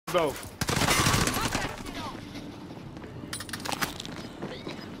Go.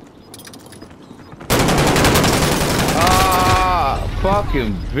 Ah,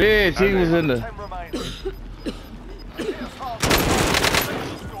 fucking bitch. He was in the.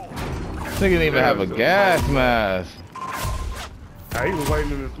 Nigga didn't even have a gas mask. Nah, he was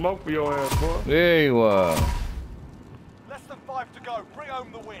waiting in the smoke for your ass, boy. There he was. Less than 5 to go. Bring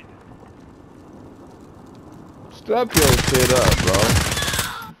home the win. Step your shit up, bro.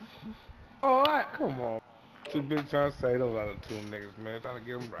 Alright, come on. Too big trying to say those other two niggas, man. Trying to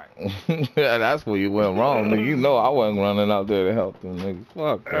get them right. Yeah, that's where you went wrong, nigga. You know I wasn't running out there to help them niggas.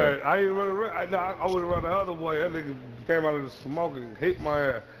 Fuck that. Hey, I ain't running around. I would have run the other way. That nigga came out of the smoke and hit my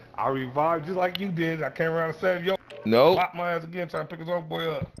ass. I revived just like you did. I came around and said, yo, Nope. pop my ass again, trying to pick his old boy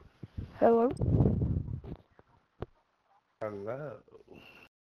up. Hello. Hello.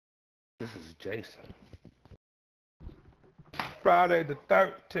 This is Jason. Friday the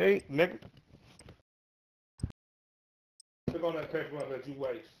 13th, nigga. Pick on that paper up that you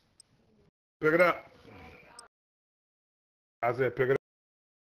waste. Pick it up. I said pick it up.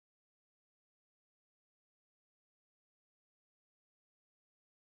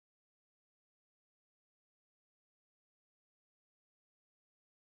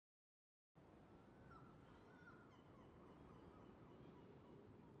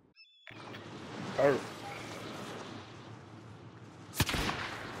 Hurt.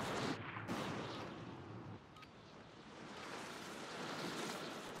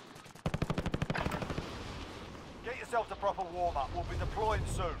 Get yourself to proper warm-up. We'll be deploying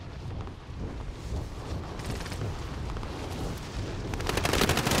soon.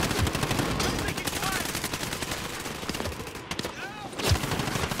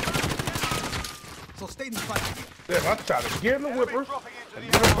 So stay in the fight. Damn, I tried to get in the whipper and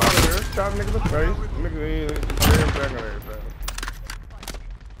get up out of there. Shot a nigga in the face. Nigga ain't damn back and everything.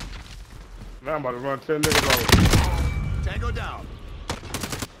 Now I'm about to run 10 niggas over. Tango down.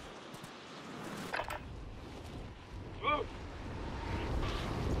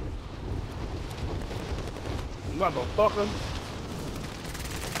 Motherfucker.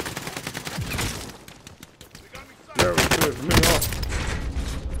 There we go. Me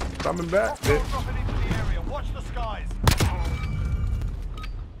off. Coming back, bitch. Dropping into the area. Watch the skies.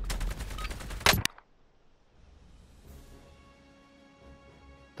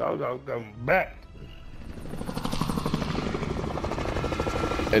 Told you I was coming back.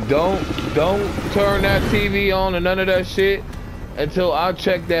 And don't turn that TV on and none of that shit until I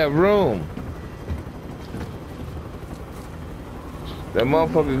check that room. That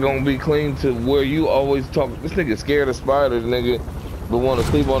motherfucker gonna be clean to where you always talk. This nigga scared of spiders, nigga, but want to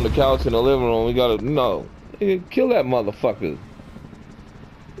sleep on the couch in the living room. We gotta no, nigga, kill that motherfucker.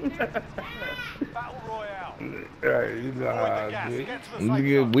 Battle Royale. Hey, you know how Avoid the I gas. do. Get to the safe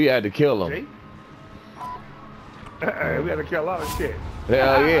Nigga, zone. we had to kill him. Hey, we had to kill a lot of shit.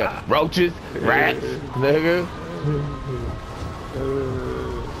 Hell yeah, roaches, rats, nigga.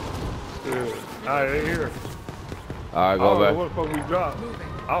 I ain't here. All right, I go don't know back. what the fuck we dropped.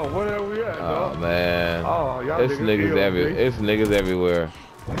 Oh, where we at, Oh dog? man, Oh, y'all it's niggas it's niggas everywhere.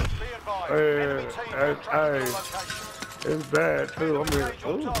 Be advised. Hey, Enemy teams hey, are tracking your hey. location. It's bad too. I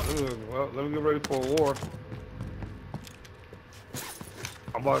mean, well, let me get ready for a war.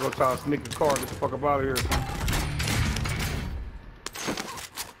 I'm about to go try to sneak the car and get the fuck up out of here.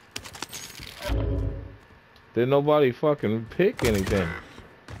 Did nobody fucking pick anything?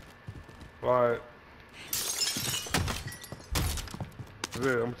 Alright.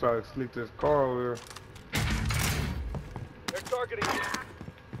 Yeah, I'm trying to sneak this car over here. They're targeting you.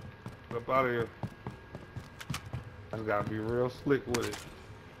 Get up out of here. I just gotta be real slick with it.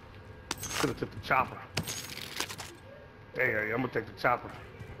 Could've took the chopper. Hey, I'm gonna take the chopper.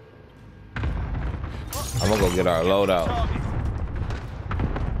 I'm gonna go get our loadout.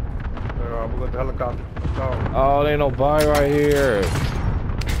 I'm gonna get the helicopter. Oh, there ain't nobody right here.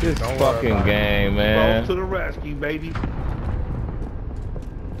 This Don't worry fucking about it. game, man. Go to the rescue, baby.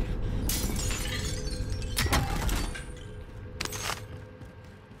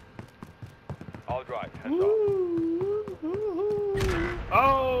 I'll drive.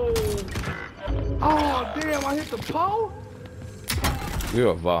 Oh! Oh, damn, I hit the pole?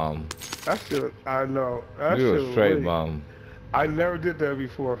 You're a bomb. That shit, I know. That You're shit a straight was- bomb. I never did that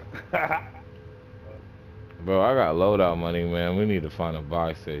before. Bro, I got loadout money, man. We need to find a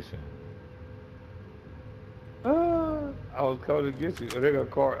buy station. I was coming to get you. They got a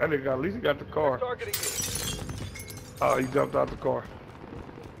car. That nigga got, at least he got the car. Targeting you. Oh, he jumped out the car.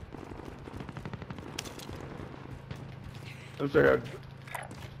 Let's say that.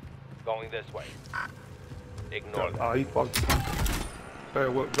 Going this way. Ignore them. Oh, he fucked. Hey,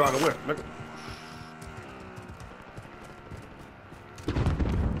 what? Drive the whip, nigga.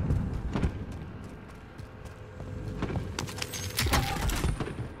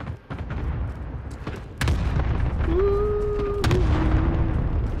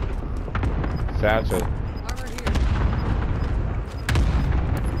 Satchel. Armor here.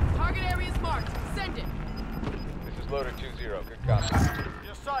 Target area is marked. Send it. This is loader 2-0. Good copy.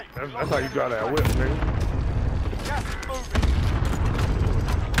 You're safe. That's how you drive that whip, nigga. Gas is moving.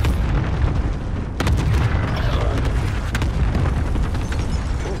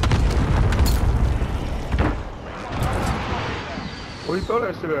 Where you throw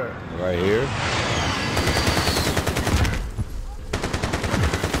that shit at? Right here.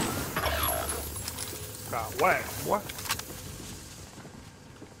 Got whacked. What?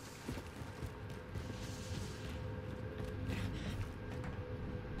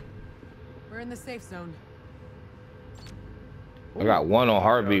 We're in the safe zone. I got one on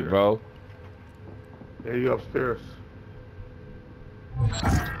heartbeat, bro. Yeah, you upstairs.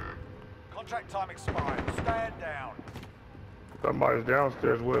 Contract time expired. Stand down. Somebody's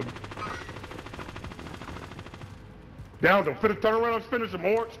downstairs with him. Down to finish. Turn around and finish him,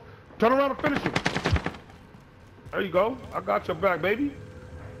 Orange. Turn around and finish him. There you go. I got your back, baby.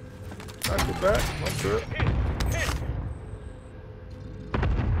 Got your back. I'm good.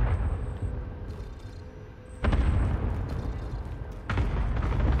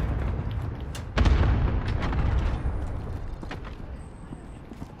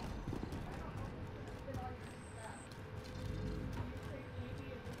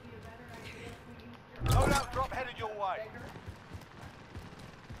 Loadout drop headed your way.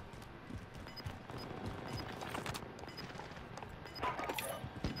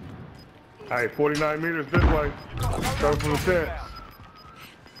 Hey, 49 meters this way. Start from the tent.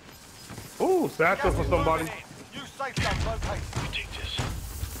 Ooh, satchel for somebody. New safe zone located.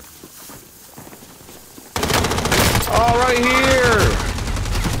 Oh, right here.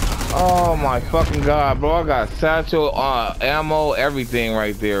 Oh my fucking god, bro. I got satchel, ammo, everything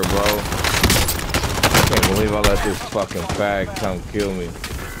right there, bro. I can't believe I let this fucking fag come kill me.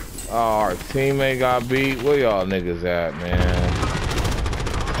 Oh, our teammate got beat. Where y'all niggas at, man?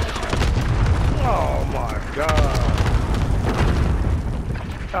 Oh my god.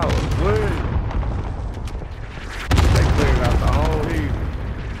 That was good. They cleared out the whole heap.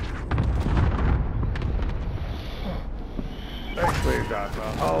 They cleared out the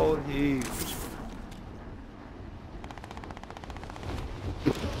whole heap.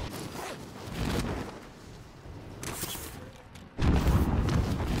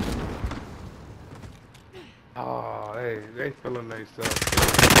 Oh, they feeling themselves.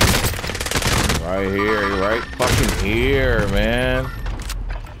 Right here, right fucking here, man.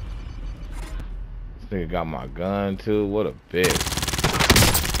 This nigga got my gun too. What a bitch.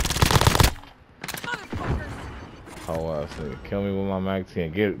 Oh, this nigga kill me with my mag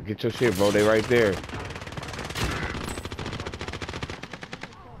 10. Get your shit, bro. They right there.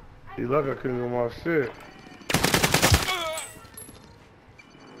 You lucky I couldn't get my shit.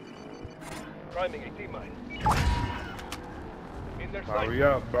 Priming AT mine. In their sight. Hurry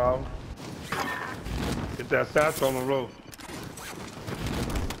up, bro. Get that satchel on the road.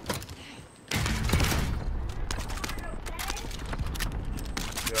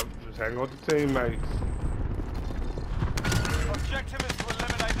 Yep, just hang on with the teammates. Objective is to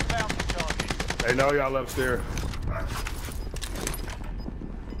eliminate the bounty target. They know y'all upstairs.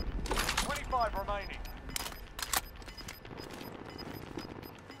 25 remaining.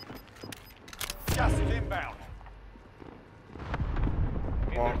 Gas is inbound.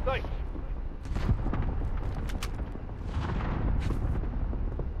 In their sight.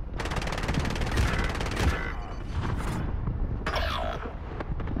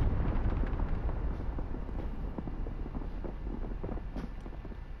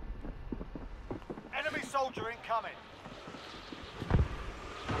 Enemy soldier incoming.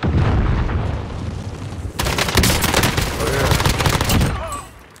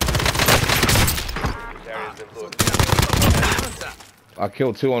 This area's been loaded. I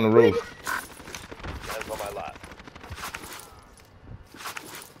killed two on the roof. That's on my lot.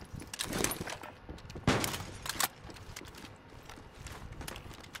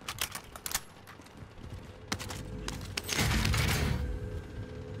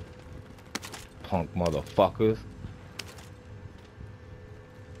 Punk motherfuckers.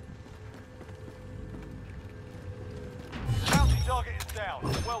 Bounty target is down.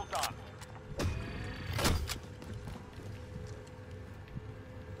 Well done.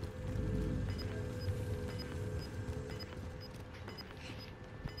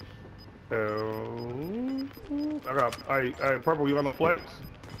 I got, hey, Purple, you on the flex?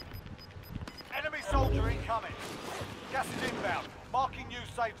 Enemy soldier incoming. Gas is inbound. Marking new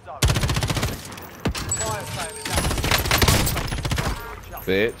safe zone. Fire sale is active.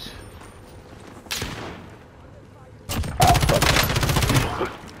 Bitch.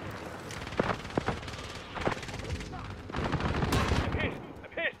 I'm hit.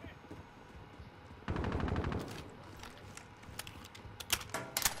 I'm hit.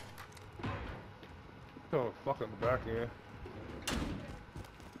 Oh, fucking back in.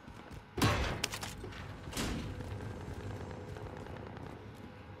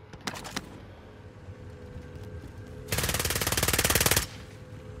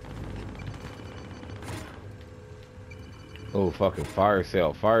 Oh, fucking fire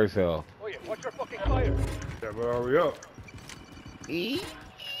sale, fire sale. Oh yeah, watch your fucking fire. Yeah, but hurry up.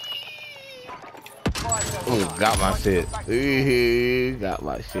 Ooh, got my shit. Ooh, got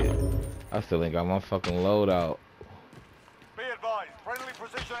my shit. I still ain't got my fucking loadout. Be advised, friendly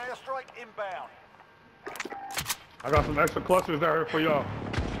precision airstrike inbound. I got some extra clusters down here for y'all.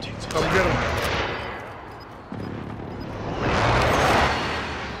 Come get them.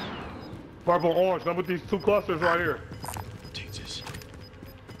 Purple, orange. Come with these two clusters right here.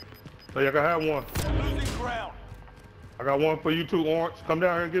 So y'all can have one. Losing ground. I got one for you two, orange. Come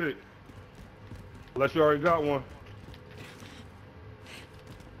down here and get it. Unless you already got one.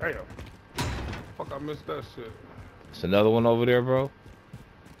 Damn. Fuck, I missed that shit. It's another one over there, bro.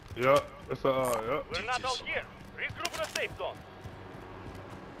 Yup. It's yep. We're not out here. Regroup in a safe zone.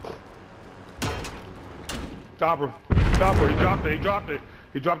 Chopper. Chopper. He dropped it. He dropped it.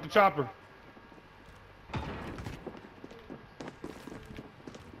 He dropped the chopper.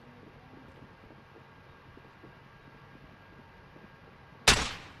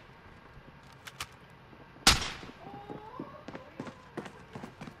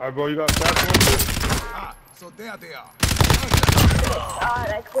 Alright, bro, you got that one? Ah, so there they are. God,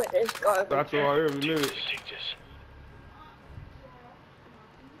 I quit this garbage. That's all right here, we need it.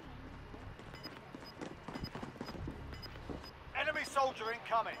 Enemy soldier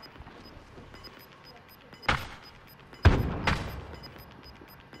incoming.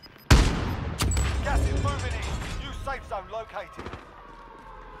 Gas is moving in. New safe zone located.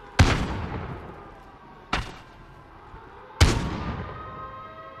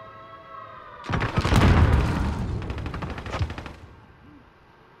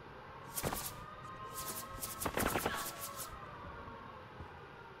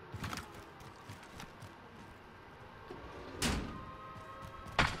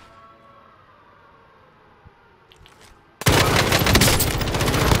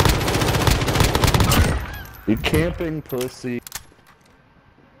 You camping pussy.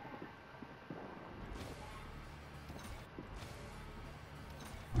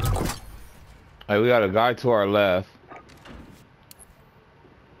 Hey, we got a guy to our left.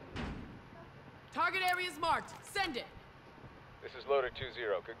 Target area is marked. Send it. This is loader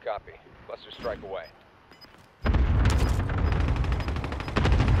 2-0. Good copy. Cluster strike away.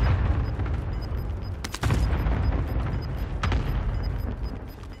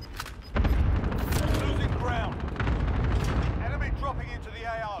 Losing ground. Enemy dropping into the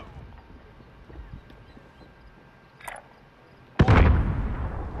AO.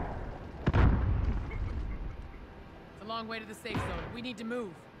 It's a long way to the safe zone. We need to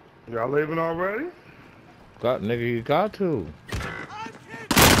move. Y'all leaving already? Got nigga, you got to.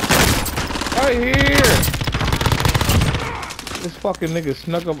 Right here. This fucking nigga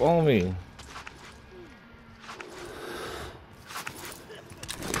snuck up on me.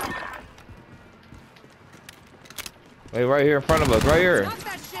 Hey, right here in front of us, right here. Knock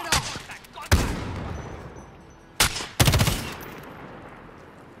that shit off.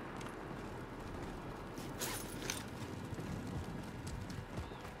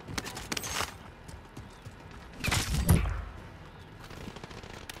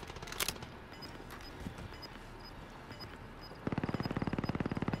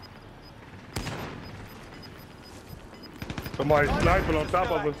 Somebody sniping on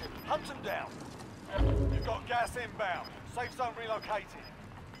top of us. Hunt them down. You've got gas inbound. Safe zone relocated.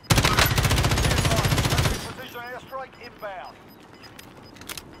 Precision airstrike inbound.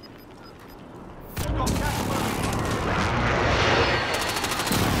 You've got gas moving.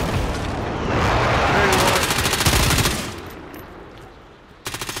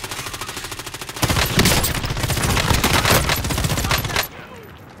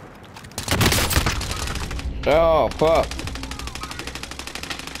 Oh, fuck.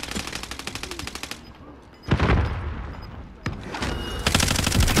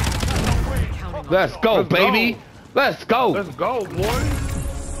 Let's go, Let's baby. go. Let's go. Let's go, boy.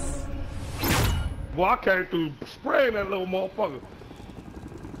 Boy, I came through spraying that little motherfucker.